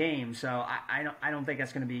final game, so I don't think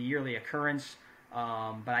that's going to be a yearly occurrence.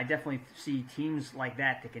 But I definitely see teams like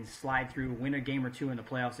that can slide through, win a game or 2 in the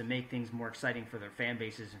playoffs, and make things more exciting for their fan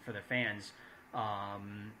bases and for their fans.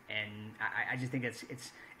 And I just think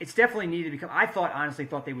it's definitely needed to become. I honestly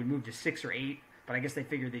thought they would move to 6 or 8, but I guess they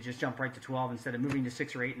figured they just jump right to 12 instead of moving to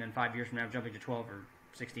 6 or 8 and then 5 years from now jumping to 12 or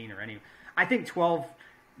 16 or any. I think 12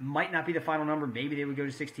 might not be the final number. Maybe they would go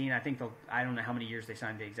to 16. I don't know how many years they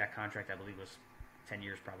signed the exact contract. I believe it was 10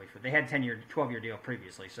 years probably. They had 12-year deal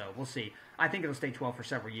previously, so we'll see. I think it'll stay 12 for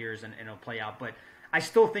several years and it'll play out, but I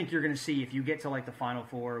still think you're going to see, if you get to like the Final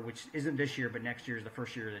Four, which isn't this year, but next year is the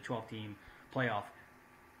first year of the 12-team playoff,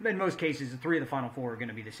 in most cases, the 3 of the Final Four are going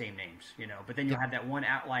to be the same names, but then you'll have that one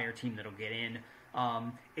outlier team that'll get in.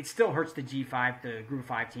 It still hurts the G5, the Group of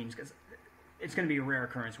 5 teams, because it's going to be a rare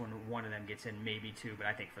occurrence when one of them gets in, maybe 2, but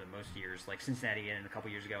I think for the most years, like Cincinnati in a couple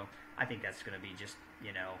years ago, I think that's going to be just,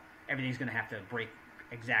 everything's going to have to break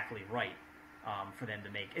exactly right for them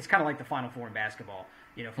to make. It's kind of like the Final Four in basketball.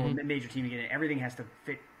 For a major team to get in, everything has to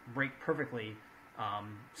break perfectly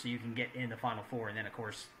so you can get in the Final Four, and then, of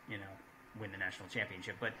course, win the national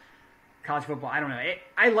championship. But college football, I don't know.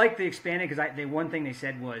 I like the expanding because the one thing they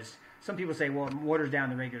said was, some people say, well, it waters down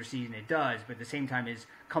the regular season. It does, but at the same time, is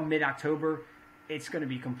come mid-October, it's going to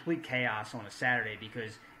be complete chaos on a Saturday,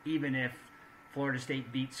 because even if Florida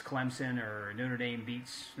State beats Clemson or Notre Dame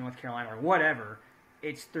beats North Carolina or whatever,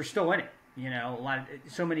 they're still in it.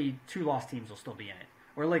 So many 2-loss teams will still be in it.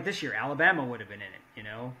 Or like this year, Alabama would have been in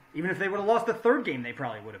it. Even if they would have lost the 3rd game, they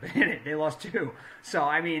probably would have been in it. They lost 2. So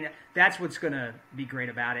I mean, that's what's going to be great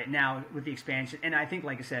about it. Now with the expansion, and I think,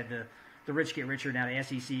 like I said, the rich get richer. Now the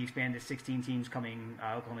SEC expanded to 16 teams coming.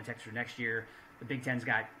 Oklahoma and Texas next year. The Big Ten's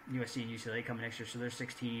got USC and UCLA coming next year, so they're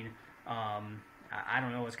 16. I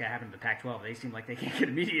don't know what's going to happen to the Pac-12. They seem like they can't get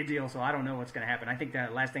a media deal, so I don't know what's going to happen. I think the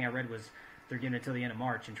last thing I read was they're giving it till the end of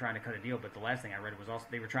March and trying to cut a deal. But the last thing I read was also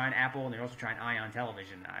they were trying Apple, and they're also trying Ion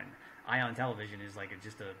Television. Ion Television is like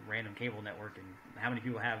just a random cable network, and how many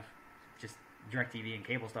people have just DirecTV and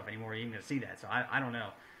cable stuff anymore? You're even going to see that. So I don't know.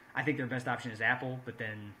 I think their best option is Apple, but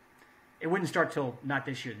then it wouldn't start till not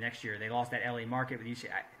this year, next year. They lost that LA market with UC.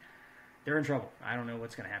 They're in trouble. I don't know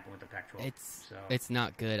what's going to happen with the Pac-12. It's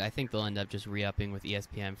not good. I think they'll end up just re-upping with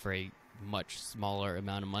ESPN for a much smaller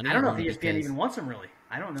amount of money. I don't know if ESPN even wants them, really.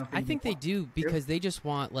 I don't know. I think they do, because they just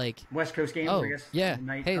want, like, West Coast games, I guess. Yeah.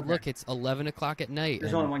 Hey, look, it's 11 o'clock at night.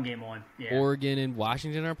 There's only one game on. Yeah. Oregon and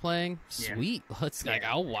Washington are playing. Sweet. Yeah. Like,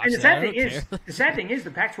 I'll watch and that. The sad thing is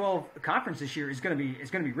the Pac-12 conference this year is going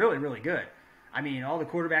to be really, really good. I mean, all the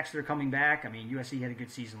quarterbacks that are coming back. I mean, USC had a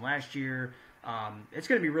good season last year. It's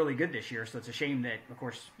going to be really good this year, so it's a shame that, of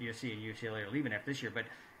course, USC and UCLA are leaving after this year, but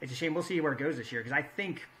it's a shame. We'll see where it goes this year, because I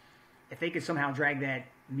think if they could somehow drag that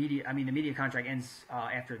the media contract ends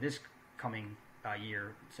after this coming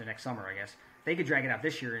year, so next summer, I guess. they could drag it out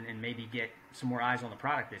this year and maybe get some more eyes on the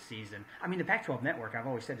product this season. I mean, the Pac-12 network, I've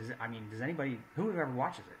always said, does anybody who ever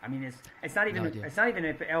watches it? I mean, it's not even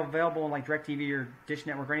available on like DirecTV or Dish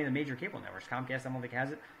Network or any of the major cable networks. Comcast, I don't think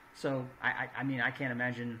has it. So I mean, I can't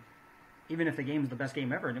imagine, even if the game is the best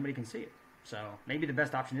game ever, nobody can see it. So maybe the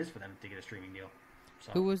best option is for them to get a streaming deal.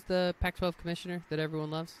 So. Who was the Pac-12 commissioner that everyone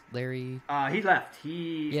loves? Larry? He left.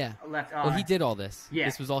 He left. Well, he did all this. Yeah.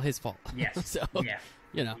 This was all his fault. Yes. So,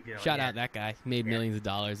 yeah. Shout out that guy. He made millions of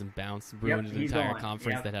dollars and bounced, ruined an entire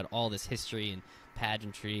conference that had all this history and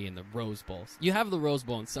pageantry and the Rose Bowl. You have the Rose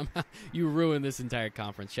Bowl, and somehow you ruined this entire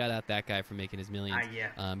conference. Shout out that guy for making his millions.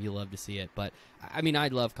 You love to see it. But, I mean, I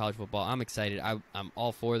love college football. I'm excited. I'm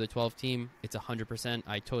all for the 12 team. It's 100%.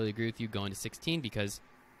 I totally agree with you going to 16 because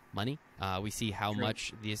money. We see how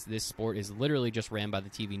much this sport is literally just ran by the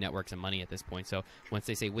TV networks and money at this point. So once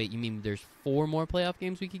they say, wait, you mean there's 4 more playoff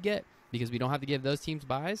games we could get because we don't have to give those teams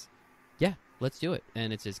buys? Yeah, let's do it.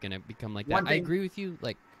 And it's just going to become like that. I agree with you.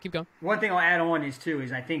 Like, keep going. One thing I'll add on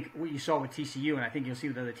is I think what you saw with TCU, and I think you'll see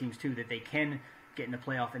with other teams too, that they can get in the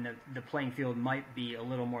playoff and the playing field might be a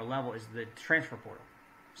little more level, is the transfer portal.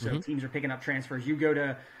 So teams are picking up transfers. You go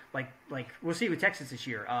to, like we'll see with Texas this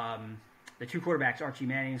year. The 2 quarterbacks, Archie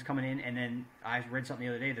Manning is coming in, and then I read something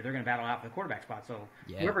the other day that they're going to battle out for the quarterback spot. So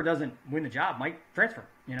whoever doesn't win the job might transfer.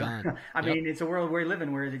 I mean, it's a world we live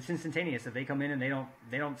in where it's instantaneous. If they come in and they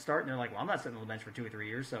don't start, and they're like, well, I'm not sitting on the bench for 2 or 3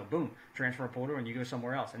 years. So boom, transfer a portal, and you go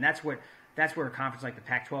somewhere else. And that's where a conference like the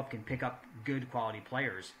Pac-12 can pick up good quality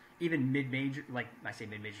players, even mid-major, like I say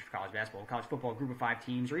mid-major for college basketball, college football, group of 5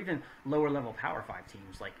 teams, or even lower level Power 5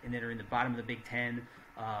 teams, and that are in the bottom of the Big Ten.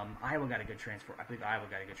 Iowa got a good transfer. I believe Iowa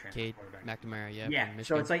got a good transfer quarterback. McNamara, yeah.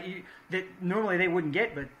 So it's like that normally they wouldn't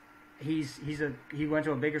get, but he went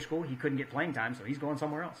to a bigger school. He couldn't get playing time, so he's going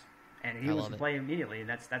somewhere else, and he wants to play immediately. And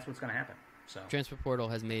that's what's going to happen. So transfer portal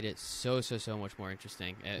has made it so much more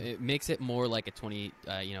interesting. It makes it more like a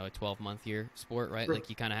 12-month year sport, right? Like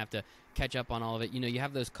you kind of have to catch up on all of it. You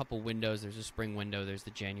have those couple windows. There's a spring window. There's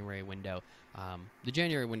the January window. The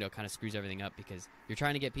January window kind of screws everything up because you're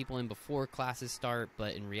trying to get people in before classes start,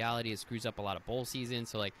 but in reality, it screws up a lot of bowl season.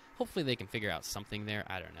 So, hopefully they can figure out something there.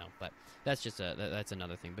 I don't know, but that's just that's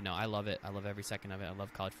another thing. But no, I love it. I love every second of it. I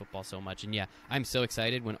love college football so much. And yeah, I'm so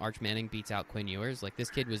excited when Arch Manning beats out Quinn Ewers. Like, this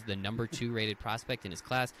kid was the number 2 rated prospect in his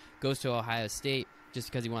class, goes to Ohio State just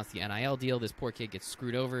because he wants the NIL deal. This poor kid gets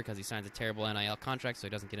screwed over because he signs a terrible NIL contract, so he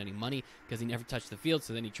doesn't get any money because he never touched the field.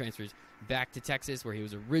 So then he transfers back to Texas, where he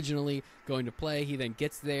was originally going to play. He then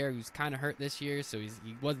gets there. He was kind of hurt this year, so he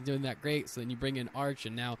wasn't doing that great. So then you bring in Arch,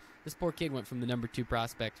 and now this poor kid went from the number 2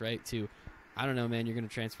 prospect, right, to, I don't know, man, you're going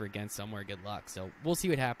to transfer again somewhere. Good luck. So we'll see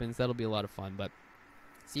what happens. That'll be a lot of fun, but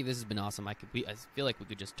Steve, this has been awesome. I feel like we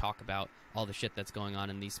could just talk about all the shit that's going on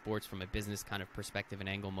in these sports from a business kind of perspective and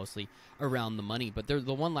angle, mostly around the money. But the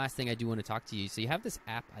one last thing I do want to talk to you. So you have this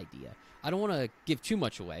app idea. I don't want to give too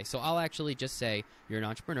much away, so I'll actually just say you're an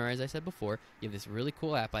entrepreneur, as I said before. You have this really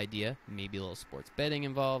cool app idea, maybe a little sports betting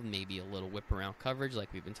involved, maybe a little whip around coverage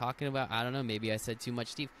like we've been talking about. I don't know. Maybe I said too much.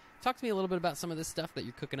 Steve, talk to me a little bit about some of this stuff that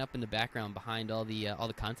you're cooking up in the background behind all the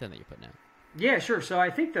content that you're putting out. Yeah, sure. So I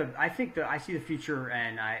think I see the future,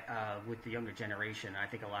 and with the younger generation, I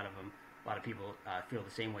think a lot of people feel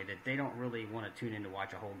the same way, that they don't really want to tune in to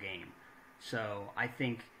watch a whole game. So I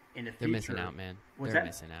think in the future, they're missing out, man.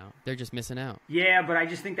 Missing out. They're just missing out. Yeah, but I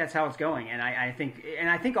just think that's how it's going, and I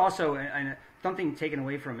think also, and something taken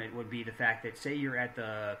away from it would be the fact that, say you're at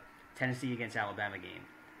the Tennessee against Alabama game,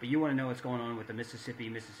 but you want to know what's going on with the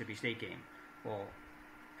Mississippi State game. Well,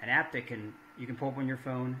 an app that you can pull up on your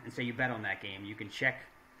phone and say you bet on that game. You can check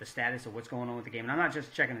the status of what's going on with the game. And I'm not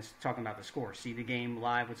just talking about the score. See the game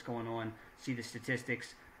live, what's going on, see the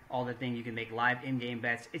statistics, all the things. You can make live in-game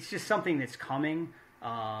bets. It's just something that's coming.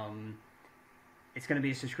 It's going to be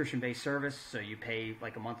a subscription-based service, so you pay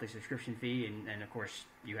like a monthly subscription fee, and of course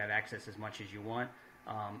you have access as much as you want.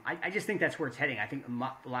 I just think that's where it's heading. I think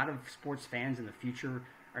a lot of sports fans in the future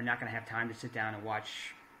are not going to have time to sit down and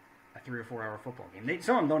watch a 3 or 4 hour football game.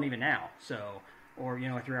 Some of them don't even now. So, or a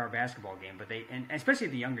 3-hour basketball game. But and especially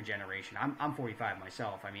the younger generation. I'm 45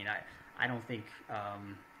 myself. I mean, I don't think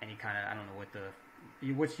any kind of, I don't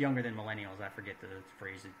know what's younger than millennials. I forget the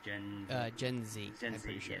phrase. Gen Z. Gen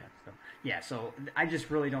Z. Yeah. So I just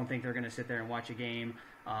really don't think they're going to sit there and watch a game.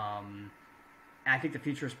 And I think the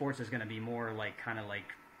future of sports is going to be more like kind of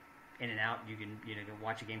like in and out. You can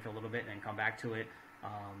watch a game for a little bit and then come back to it.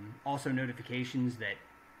 Also notifications that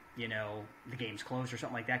the game's close or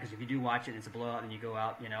something like that, because if you do watch it and it's a blowout and you go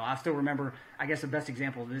out, I still remember, I guess the best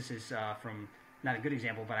example of this is from not a good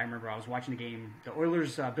example, but I remember I was watching the game, the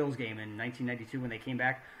Oilers-Bills game in 1992 when they came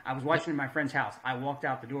back. I was watching it in my friend's house. I walked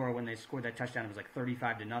out the door when they scored that touchdown. It was like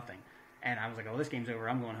 35-0. And I was like, oh, this game's over.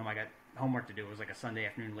 I'm going home. I got homework to do. It was like a Sunday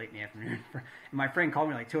afternoon, late in the afternoon. And my friend called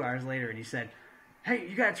me like 2 hours later, and he said, hey,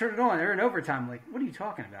 you got to turn it on. They're in overtime. I'm like, what are you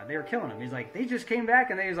talking about? They were killing them. He's like, they just came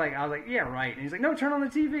back, and I was like, yeah, right. And he's like, no, turn on the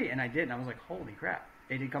TV. And I did, and I was like, holy crap.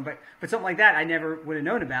 They did come back. But something like that I never would have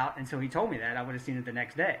known about until he told me that. I would have seen it the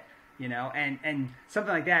next day, and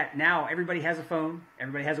something like that. Now everybody has a phone.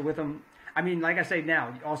 Everybody has it with them. I mean, like I say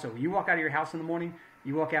now, also, when you walk out of your house in the morning,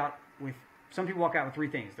 you walk out with, some people walk out with 3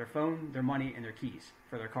 things: their phone, their money, and their keys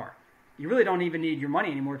for their car. You really don't even need your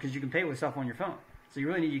money anymore because you can pay with stuff on your phone. So you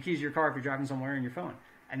really need your keys to your car if you're driving somewhere and your phone.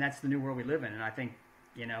 And that's the new world we live in. And I think,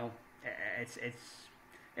 it's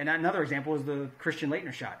and another example is the Christian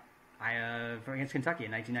Laettner shot. Against Kentucky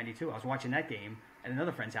in 1992. I was watching that game at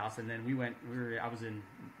another friend's house, and then I was in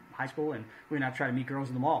high school, and we went out to try to meet girls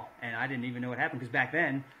in the mall, and I didn't even know what happened, because back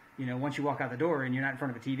then, once you walk out the door and you're not in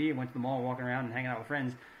front of a TV, I went to the mall, walking around and hanging out with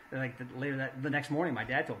friends. Like the next morning, my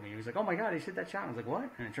dad told me, he was like, "Oh my God, he hit that shot." I was like, "What?"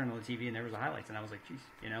 And I turned on the TV, and there was the highlights, and I was like, "Geez,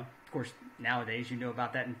 Of course, nowadays you know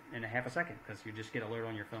about that in a half a second because you just get alert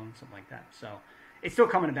on your phone, something like that. So it's still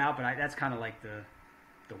coming about, but that's kind of like the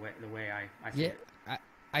way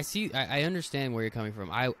I see it. I understand where you're coming from.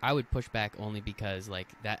 I would push back only because, like,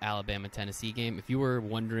 that Alabama-Tennessee game, if you were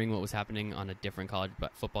wondering what was happening on a different college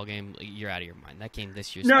football game, you're out of your mind. That game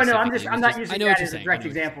this year No, I'm not using that as a direct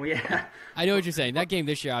example, yeah. I know what you're saying. That game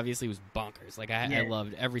this year obviously was bonkers. Like, I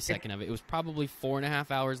loved every second of it. It was probably 4.5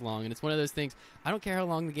 hours long, and it's one of those things, I don't care how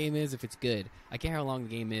long the game is if it's good. I care how long the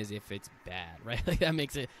game is if it's bad, right? Like, that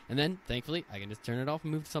makes it, and then, thankfully, I can just turn it off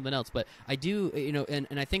and move to something else. But I do,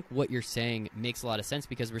 and I think what you're saying makes a lot of sense,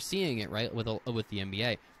 because we're seeing it, right, with the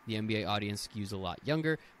NBA. The NBA audience skews a lot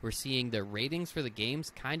younger. We're seeing the ratings for the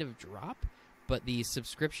games kind of drop, but the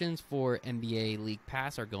subscriptions for NBA League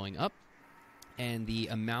Pass are going up, and the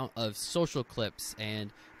amount of social clips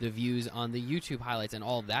and the views on the YouTube highlights and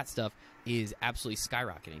all that stuff is absolutely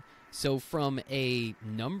skyrocketing. So from a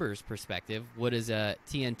numbers perspective, what does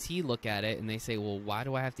TNT look at it and they say, well, why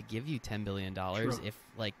do I have to give you $10 billion if,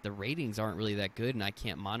 like, the ratings aren't really that good and I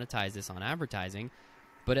can't monetize this on advertising?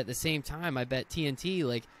 But at the same time, I bet TNT,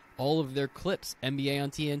 like, all of their clips, NBA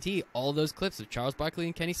on TNT, all those clips of Charles Barkley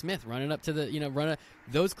and Kenny Smith running up to the,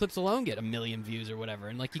 those clips alone get 1 million views or whatever.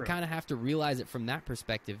 And, like, you kind of have to realize it from that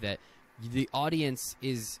perspective, that the audience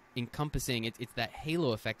is encompassing, it's that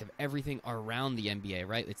halo effect of everything around the NBA,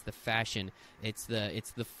 right? It's the fashion, it's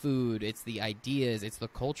the food, it's the ideas, it's the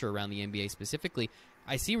culture around the NBA specifically.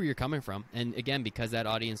 I see where you're coming from, and again, because that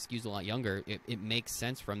audience skews a lot younger, it makes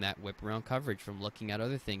sense from that whip around coverage, from looking at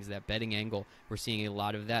other things, that betting angle. We're seeing a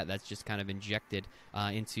lot of that. That's just kind of injected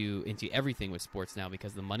into everything with sports now,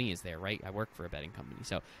 because the money is there, right? I work for a betting company,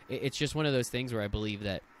 so it's just one of those things where I believe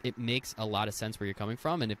that it makes a lot of sense where you're coming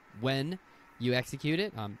from, and when you execute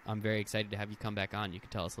it, I'm very excited to have you come back on. You can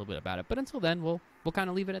tell us a little bit about it, but until then, we'll kind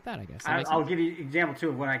of leave it at that, I guess. I'll give you an example too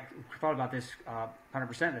of what I thought about this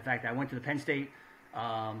 100%. The fact that I went to the Penn State.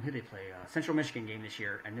 Who they play? Central Michigan game this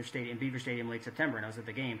year, and their stadium, Beaver Stadium, late September, and I was at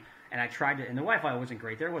the game, and I tried to, and the Wi-Fi wasn't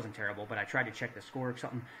great there, it wasn't terrible, but I tried to check the score or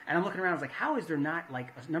something, and I'm looking around, I was like, how is there not,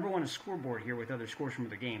 like, number one, a scoreboard here with other scores from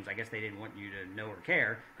other games? I guess they didn't want you to know or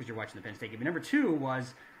care, because you're watching the Penn State game. But number two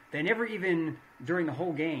was, they never even, during the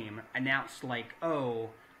whole game, announced, like,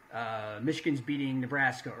 Michigan's beating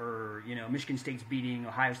Nebraska, or, Michigan State's beating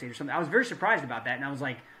Ohio State or something. I was very surprised about that, and I was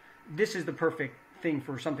like, this is the perfect thing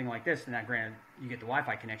for something like this. And that, granted, you get the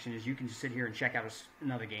Wi-Fi connection, is you can just sit here and check out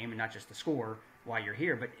another game and not just the score while you're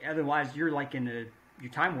here. But otherwise, you're like in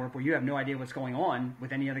your time warp where you have no idea what's going on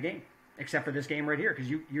with any other game except for this game right here, because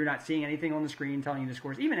you're not seeing anything on the screen telling you the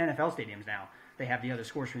scores. Even NFL stadiums now, they have the other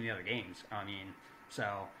scores from the other games. I mean,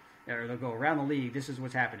 so, or they'll go around the league, this is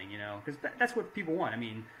what's happening, because that's what people want. I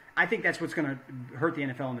mean, I think that's what's going to hurt the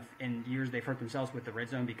NFL in years they've hurt themselves with the red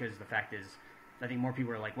zone, because the fact is, I think more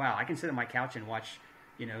people are like, wow, I can sit on my couch and watch,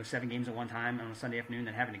 7 games at one time on a Sunday afternoon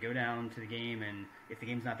than having to go down to the game, and if the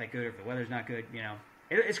game's not that good, or if the weather's not good,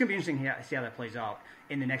 it's going to be interesting to see how that plays out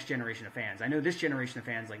in the next generation of fans. I know this generation of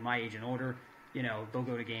fans, like my age and older, they'll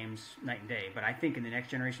go to games night and day, but I think in the next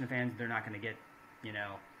generation of fans, they're not going to get,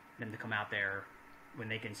 them to come out there when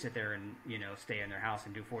they can sit there and, stay in their house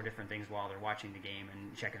and do 4 different things while they're watching the game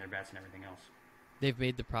and checking their bets and everything else. They've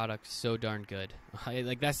made the product so darn good.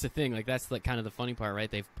 Like, that's the thing. Like, that's like kind of the funny part,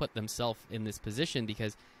 right? They've put themselves in this position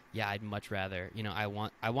because yeah, I'd much rather, I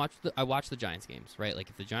watch the Giants games, right? Like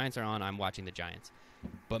if the Giants are on, I'm watching the Giants.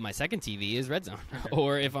 But my second TV is Red Zone.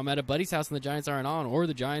 Or if I'm at a buddy's house and the Giants aren't on, or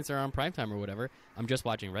the Giants are on primetime or whatever, I'm just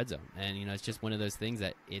watching Red Zone. And, it's just one of those things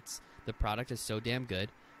that the product is so damn good.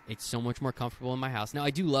 It's so much more comfortable in my house. Now, I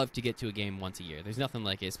do love to get to a game once a year. There's nothing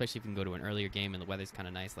like it, especially if you can go to an earlier game and the weather's kind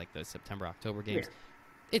of nice, like the September, October games.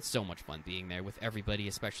 Yeah. It's so much fun being there with everybody,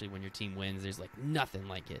 especially when your team wins. There's, like, nothing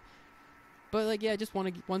like it. But, like, yeah, just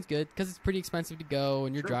one's good because it's pretty expensive to go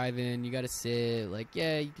and you're driving. You got to sit. Like,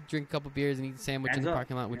 yeah, you can drink a couple beers and eat a sandwich in the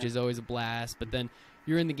parking lot, which is always a blast. But then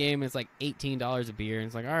you're in the game and it's like $18 a beer. And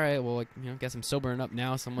it's like, all right, well, like, guess I'm sobering up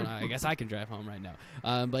now. I guess I can drive home right now.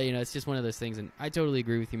 But, it's just one of those things. And I totally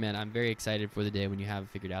agree with you, man. I'm very excited for the day when you have it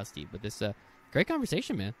figured out, Steve. But this great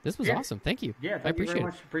conversation, man. This was awesome. Thank you. Yeah, I appreciate you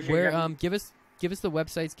very much. Appreciate it. Give us the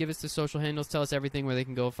websites, give us the social handles, tell us everything where they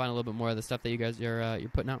can go find a little bit more of the stuff that you guys you're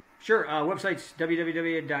putting out. Sure. Websites,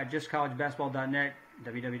 www.justcollegebasketball.net,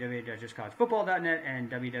 www.justcollegefootball.net, and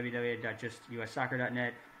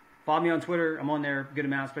www.justussoccer.net. Follow me on Twitter. I'm on there a good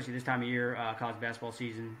amount, especially this time of year, college basketball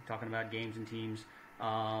season, talking about games and teams.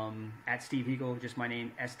 At Steve Hiegel, just my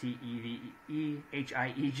name, Stevehiegel.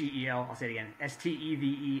 I'll say it again,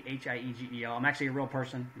 Stevehiegel. I'm actually a real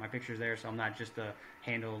person. My picture's there, so I'm not just a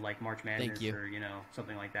handle like March Madness or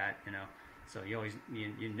something like that. So you always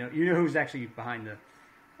you know who's actually behind the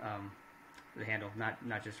handle,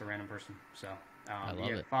 not just a random person. So I love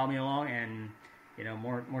it. Follow me along, and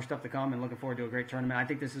more stuff to come. And looking forward to a great tournament. I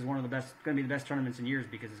think this is one of the best, going to be the best tournaments in years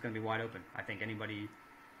because it's going to be wide open. I think anybody.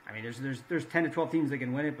 I mean, there's 10 to 12 teams that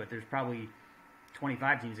can win it, but there's probably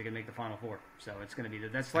 25 teams that can make the Final Four. So it's going to be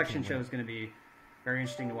that selection show is going to be very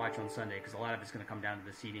interesting to watch on Sunday because a lot of it's going to come down to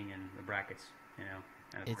the seeding and the brackets.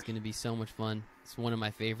 It's going to be so much fun. It's one of my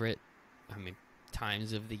favorite,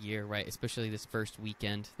 times of the year, right? Especially this first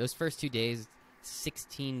weekend. Those first 2 days,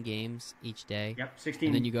 16 games each day. Yep, 16.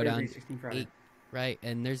 And then you go down 16 Friday. 8, right?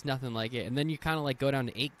 And there's nothing like it. And then you kind of like go down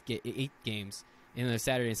to 8 games. In the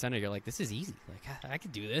Saturday and Sunday, you're like, this is easy. Like, I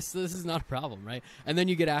could do this. This is not a problem, right? And then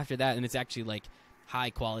you get after that, and it's actually like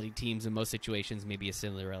high-quality teams in most situations, maybe a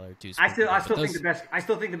Cinderella or two. I still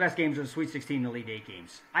think the best games are the Sweet 16, the Elite 8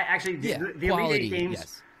 games. The Elite 8 games,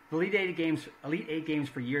 yes. The Elite 8 games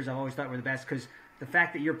for years, I've always thought were the best because the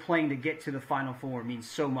fact that you're playing to get to the Final Four means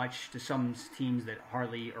so much to some teams that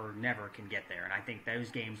hardly or never can get there. And I think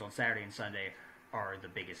those games on Saturday and Sunday are the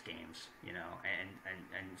biggest games, and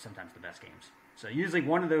sometimes the best games. So usually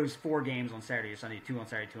one of those 4 games on Saturday or Sunday, 2 on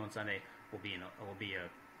Saturday, 2 on Sunday, will be a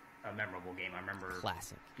memorable game. I remember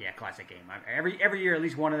classic. Yeah, classic game. Every year, at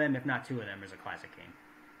least one of them, if not 2 of them, is a classic game.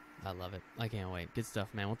 I love it. I can't wait. Good stuff,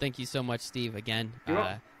 man. Well, thank you so much, Steve. Again,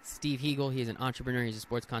 Steve Hiegel. He's an entrepreneur. He's a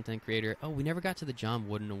sports content creator. Oh, we never got to the John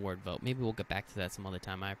Wooden Award vote. Maybe we'll get back to that some other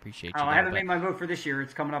time. I appreciate you. I haven't made my vote for this year.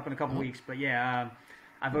 It's coming up in a couple weeks. But yeah,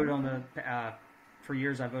 I voted on for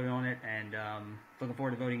years I voted on it, and looking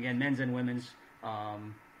forward to voting again, men's and women's.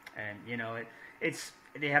 And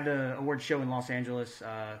they have the award show in Los Angeles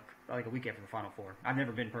like a week after the Final Four. I've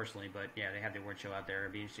never been personally, but yeah, they have the award show out there.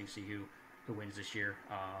 It'd be interesting to see who wins this year.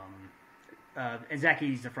 And Zach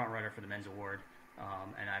Edey's the front runner for the men's award,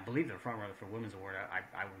 and I believe the front runner for the women's award.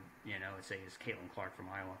 I would say is Caitlin Clark from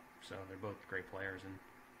Iowa. So they're both great players and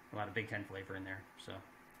a lot of Big Ten flavor in there. So.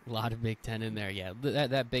 A lot of Big Ten in there, yeah.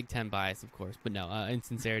 That Big Ten bias, of course. But no, in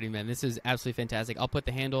sincerity, man, this is absolutely fantastic. I'll put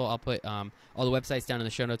the handle, I'll put all the websites down in the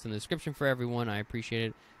show notes in the description for everyone. I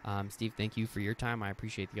appreciate it. Steve, thank you for your time. I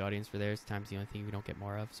appreciate the audience for theirs. Time's the only thing we don't get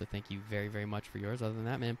more of, so thank you very, very much for yours. Other than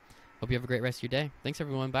that, man, hope you have a great rest of your day. Thanks,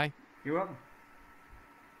 everyone. Bye. You're welcome.